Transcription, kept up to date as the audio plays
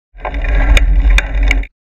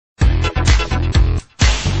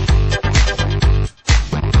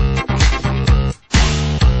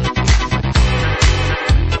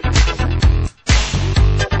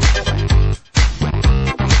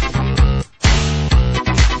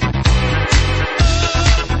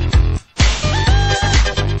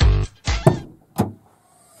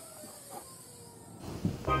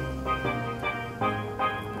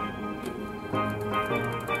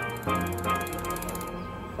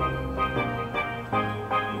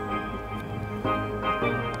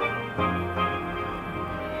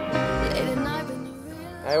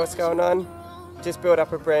Hey, what's going on? Just built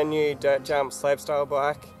up a brand new dirt jump slopestyle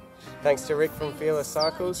bike thanks to Rick from Fearless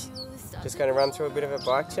Cycles. Just going to run through a bit of a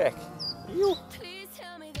bike check. Ew.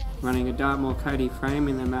 Running a Dartmoor Cody frame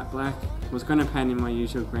in the matte black. Was going to paint in my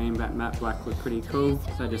usual green, but matte black looked pretty cool,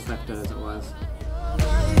 so I just left it as it was.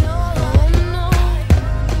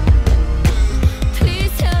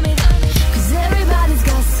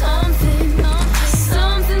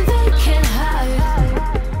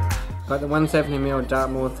 Got the 170mm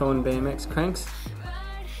Dartmoor Thorn BMX cranks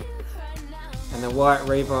and the white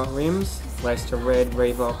Revolt rims laced to red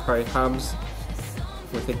Revolt Pro hubs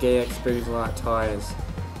with the Geax Booze Light tyres.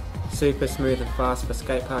 Super smooth and fast for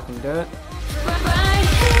skate park and dirt.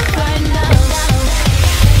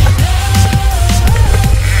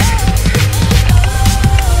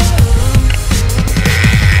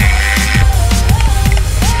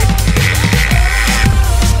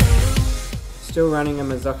 Still running a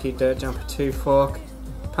Marzocchi Dirt Jumper 2 fork,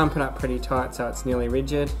 pump it up pretty tight so it's nearly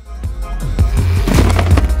rigid.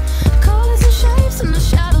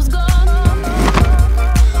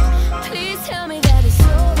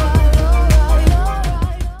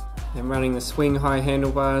 And running the swing high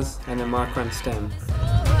handlebars and the Micron stem.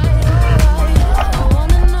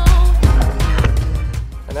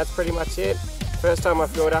 And that's pretty much it. First time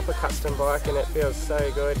I've built up a custom bike and it feels so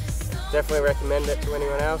good. Definitely recommend it to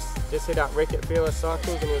anyone else. Just hit up Rick at Fearless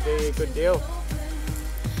Cycles and he'll do you a good deal.